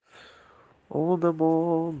Om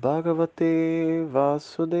Namo Bhagavate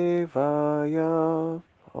Vasudevaya.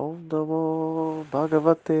 Om Namo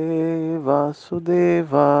Bhagavate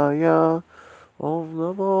Vasudevaya. Om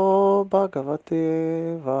Namo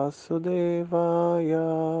Bhagavate Vasudevaya.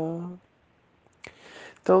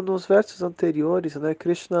 Então, nos versos anteriores, né,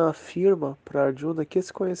 Krishna afirma para Arjuna que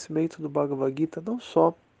esse conhecimento do Bhagavad-Gita não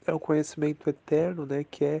só é um conhecimento eterno, né,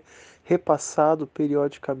 que é repassado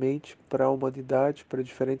periodicamente para a humanidade, para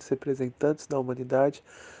diferentes representantes da humanidade,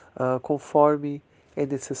 conforme é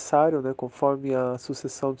necessário, né, conforme a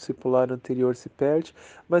sucessão discipular anterior se perde,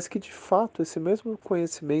 mas que de fato esse mesmo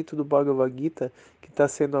conhecimento do Bhagavad-Gita que está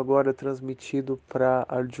sendo agora transmitido para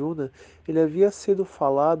Arjuna, ele havia sido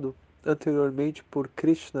falado anteriormente por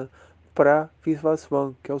Krishna para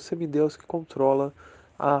Vivasvān, que é o semideus que controla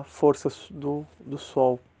a força do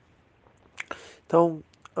Sol. Então,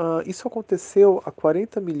 isso aconteceu há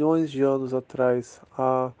 40 milhões de anos atrás,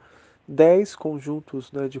 há 10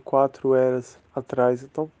 conjuntos, né, de 4 eras atrás,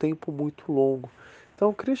 então tempo muito longo.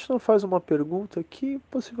 Então, Krishna faz uma pergunta que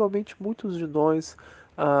possivelmente muitos de nós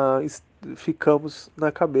ficamos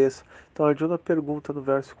na cabeça. Então, Arjuna pergunta no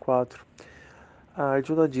verso 4.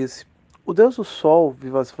 Arjuna disse: O Deus do Sol,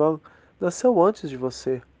 Vivasvān, nasceu antes de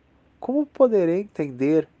você. Como poderei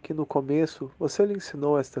entender que no começo você lhe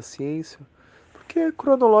ensinou esta ciência? Porque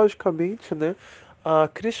cronologicamente, né,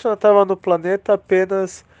 Krishna estava no planeta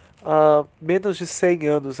apenas há menos de 100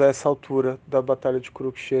 anos a essa altura da Batalha de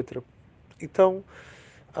Kurukshetra. Então,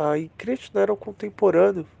 e Krishna era um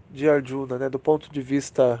contemporâneo de Arjuna, né, do ponto de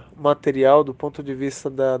vista material, do ponto de vista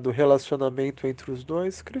do relacionamento entre os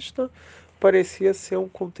dois. Krishna parecia ser um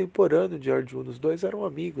contemporâneo de Arjuna, os dois eram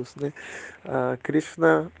amigos, né?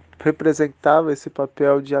 Krishna representava esse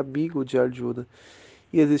papel de amigo de Arjuna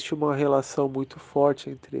e existe uma relação muito forte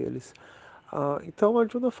entre eles. Então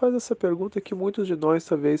Arjuna faz essa pergunta que muitos de nós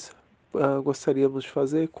talvez gostaríamos de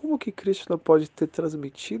fazer: como que Krishna pode ter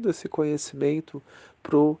transmitido esse conhecimento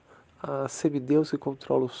para o semideus que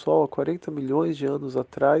controla o Sol há 40 milhões de anos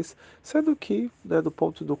atrás, sendo que, né, do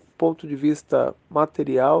ponto de vista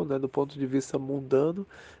material, né, do ponto de vista mundano,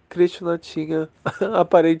 Krishna tinha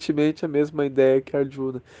aparentemente a mesma ideia que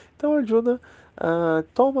Arjuna. Então Arjuna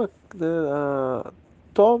toma, né,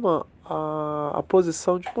 toma a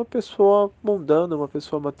posição de uma pessoa mundana, uma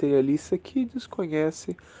pessoa materialista que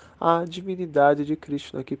desconhece a divindade de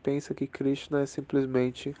Krishna, que pensa que Krishna é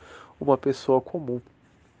simplesmente uma pessoa comum.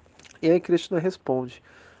 E aí Krishna responde: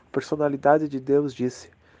 a personalidade de Deus disse: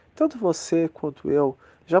 Tanto você quanto eu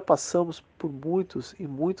já passamos por muitos e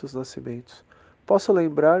muitos nascimentos. Posso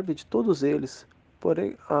lembrar-me de todos eles,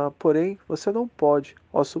 porém você não pode,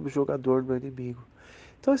 ó subjugador do inimigo.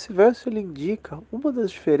 Então esse verso ele indica uma das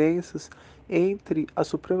diferenças entre a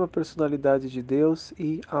suprema personalidade de Deus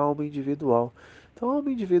e a alma individual. Então a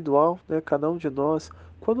alma individual, né, cada um de nós,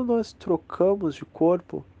 quando nós trocamos de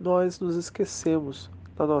corpo, nós nos esquecemos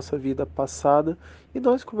da nossa vida passada e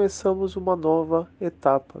nós começamos uma nova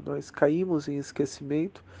etapa. Nós caímos em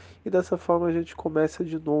esquecimento e dessa forma a gente começa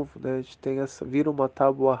de novo, né? A gente tem vira uma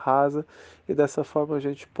tábua rasa e dessa forma a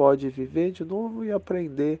gente pode viver de novo e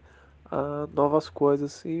aprender novas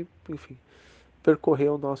coisas e, enfim,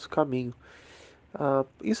 percorrer o nosso caminho.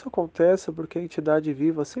 Isso acontece porque a entidade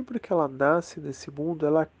viva, sempre que ela nasce nesse mundo,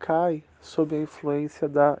 ela cai sob a influência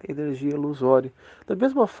da energia ilusória. Da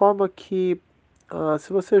mesma forma que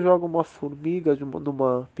se você joga uma formiga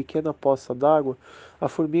numa pequena poça d'água, a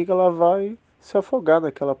formiga ela vai se afogar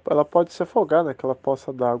ela pode se afogar naquela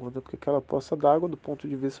poça d'água, né? Porque aquela poça d'água, do ponto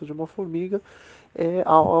de vista de uma formiga, é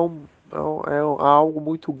algo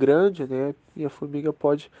muito grande, né? E a formiga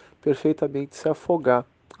pode perfeitamente se afogar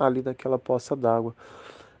ali naquela poça d'água.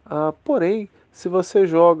 Porém, se você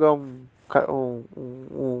joga um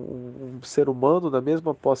ser humano na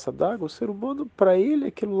mesma poça d'água, o ser humano, para ele,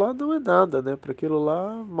 aquilo lá não é nada, né? Para aquilo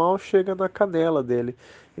lá mal chega na canela dele.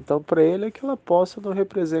 Então, para ele, aquela poça não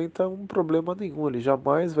representa um problema nenhum. Ele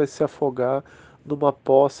jamais vai se afogar numa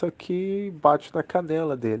poça que bate na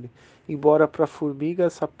canela dele. Embora para a formiga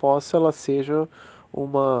essa poça ela seja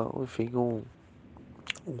enfim, um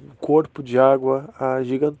corpo de água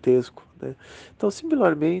gigantesco, né? Então,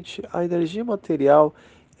 similarmente, a energia material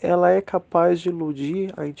ela é capaz de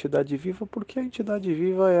iludir a entidade viva, porque a entidade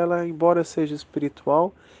viva, ela, embora seja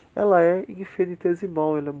espiritual, ela é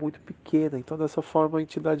infinitesimal, ela é muito pequena. Então, dessa forma, a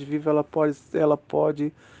entidade viva ela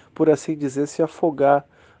pode, por assim dizer, se afogar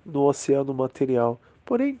no oceano material.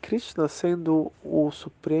 Porém, Krishna, sendo o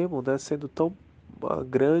Supremo, né, sendo tão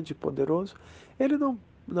grande e poderoso, ele não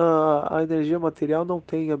a energia material não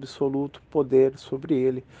tem absoluto poder sobre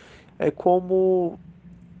ele. É como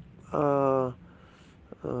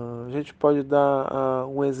A gente pode dar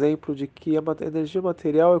um exemplo de que a energia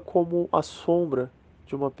material é como a sombra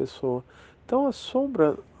de uma pessoa. Então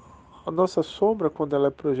a nossa sombra, quando ela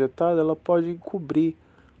é projetada, ela pode encobrir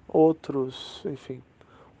outros, enfim,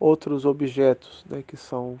 outros objetos, né, que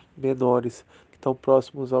são menores, que estão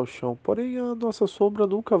próximos ao chão. Porém, a nossa sombra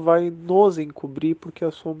nunca vai nos encobrir, porque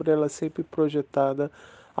a sombra ela é sempre projetada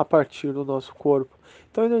a partir do nosso corpo.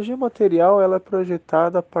 Então, a energia material ela é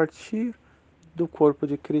projetada a partir do corpo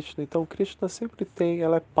de Krishna. Então, Krishna sempre tem,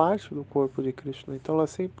 ela é parte do corpo de Krishna. Então,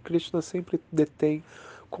 Krishna sempre detém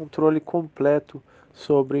controle completo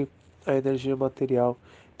sobre a energia material.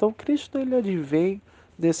 Então, Krishna ele advém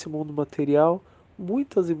nesse mundo material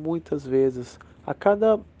muitas e muitas vezes. A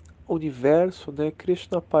cada universo, né,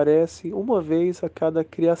 Krishna aparece uma vez a cada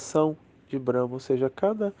criação de Brahma, ou seja, a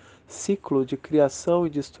cada ciclo de criação e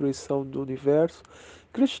destruição do universo,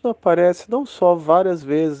 Krishna aparece não só várias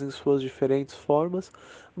vezes em suas diferentes formas,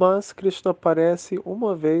 mas Krishna aparece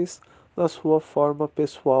uma vez na sua forma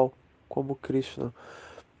pessoal, como Krishna.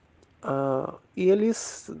 E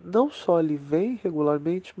eles não só ele vem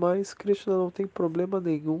regularmente, mas Krishna não tem problema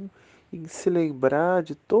nenhum em se lembrar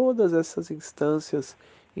de todas essas instâncias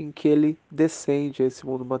em que ele descende a esse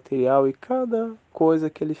mundo material e cada coisa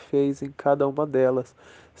que ele fez em cada uma delas,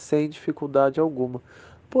 sem dificuldade alguma.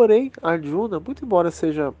 Porém, Arjuna, muito embora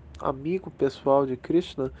seja amigo pessoal de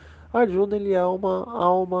Krishna, Arjuna ele é uma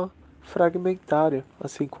alma fragmentária,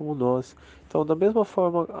 assim como nós. Então, da mesma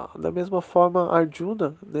forma,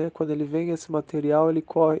 Arjuna, né, quando ele vem esse material,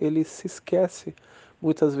 ele se esquece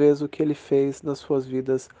muitas vezes o que ele fez nas suas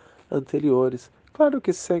vidas anteriores. Claro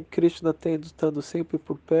que sem Krishna estando sempre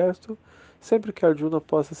por perto, sempre que Arjuna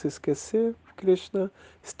possa se esquecer, Krishna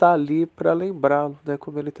está ali para lembrá-lo, né,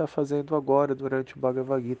 como ele está fazendo agora durante o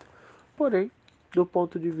Bhagavad-Gita. Porém, do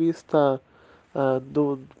ponto de vista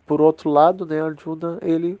por outro lado, né, Arjuna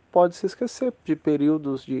ele pode se esquecer de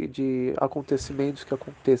períodos de acontecimentos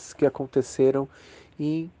que aconteceram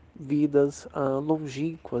em vidas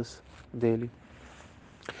longínquas dele.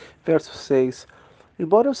 Verso 6.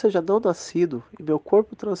 Embora eu seja não nascido e meu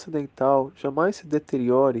corpo transcendental jamais se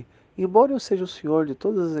deteriore, embora eu seja o Senhor de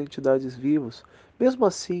todas as entidades vivas, mesmo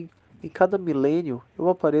assim, em cada milênio eu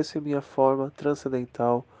apareço em minha forma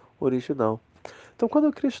transcendental original. Então,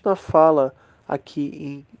 quando Krishna fala aqui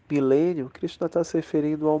em milênio, Krishna está se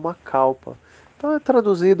referindo a uma kalpa. Então, é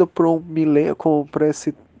traduzido para um milênio,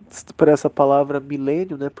 para essa palavra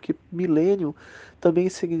milênio, né? Porque milênio também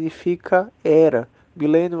significa era.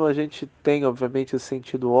 Milênio a gente tem, obviamente, esse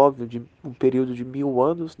sentido óbvio de um período de 1000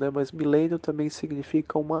 anos, né? Mas milênio também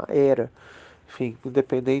significa uma era. Enfim,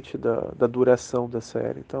 independente da duração dessa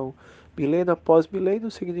era. Então, milênio após milênio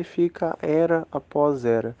significa era após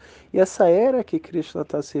era. E essa era que Krishna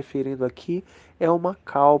está se referindo aqui é uma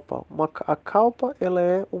kalpa. A kalpa ela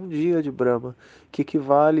é um dia de Brahma, que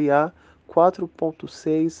equivale a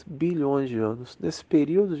 4,6 bilhões de anos. Nesse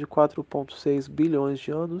período de 4,6 bilhões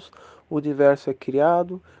de anos, o universo é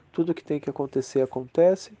criado, tudo que tem que acontecer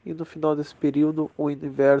acontece, e no final desse período o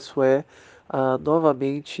universo é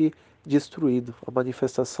novamente destruído. A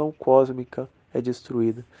manifestação cósmica é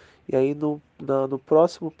destruída. E aí no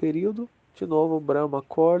próximo período, de novo, Brahma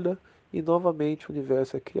acorda e novamente o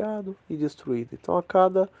universo é criado e destruído. Então, a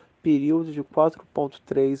cada período de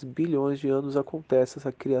 4,3 bilhões de anos acontece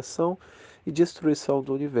essa criação e destruição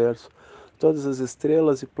do universo. Todas as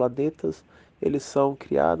estrelas e planetas, eles são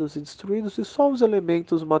criados e destruídos e só os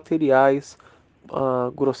elementos materiais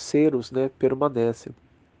grosseiros, né, permanecem.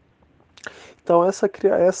 Então essa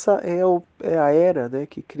é a era, né,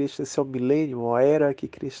 que Krishna, esse é o milênio, a era que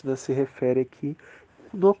Krishna se refere aqui,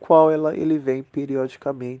 no qual ele vem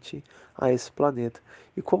periodicamente a esse planeta.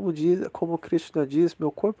 E como Krishna diz,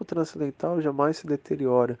 meu corpo transcendental jamais se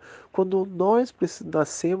deteriora. Quando nós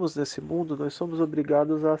nascemos nesse mundo, nós somos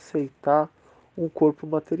obrigados a aceitar um corpo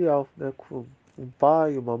material, né, com um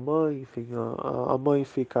pai, uma mãe, enfim, a mãe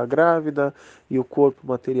fica grávida e o corpo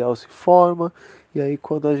material se forma. E aí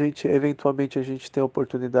quando eventualmente a gente tem a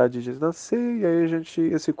oportunidade de nascer, e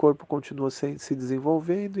aí esse corpo continua se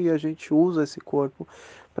desenvolvendo e a gente usa esse corpo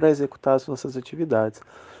para executar as nossas atividades.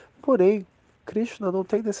 Porém, Krishna não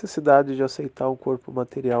tem necessidade de aceitar um corpo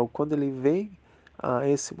material. Quando ele vem a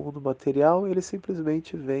esse mundo material, ele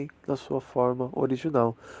simplesmente vem na sua forma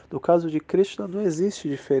original. No caso de Krishna, não existe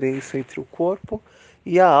diferença entre o corpo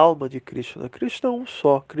e a alma de Krishna. Krishna é um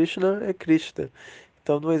só, Krishna é Krishna.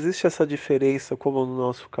 Então não existe essa diferença como no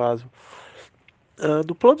nosso caso.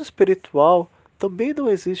 No plano espiritual, Também não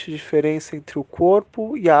existe diferença entre o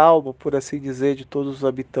corpo e a alma, por assim dizer, de todos os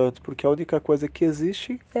habitantes, porque a única coisa que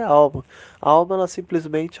existe é a alma. A alma ela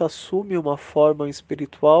simplesmente assume uma forma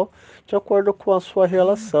espiritual de acordo com a sua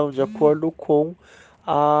relação, de acordo com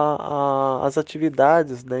as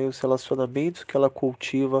atividades, né, e os relacionamentos que ela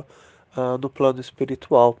cultiva no plano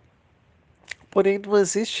espiritual. Porém, não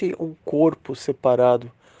existe um corpo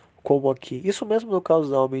separado como aqui. Isso mesmo no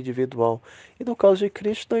caso da alma individual. E no caso de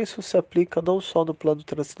Krishna, isso se aplica não só no plano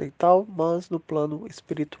transcendental, mas no plano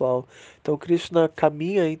espiritual. Então, Krishna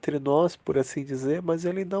caminha entre nós, por assim dizer, mas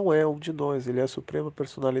ele não é um de nós, ele é a suprema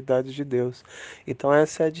personalidade de Deus. Então,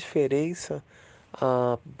 essa é a diferença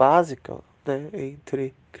básica, né,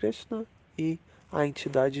 entre Krishna e a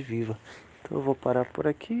entidade viva. Então, eu vou parar por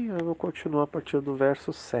aqui e eu vou continuar a partir do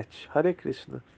verso 7. Hare Krishna.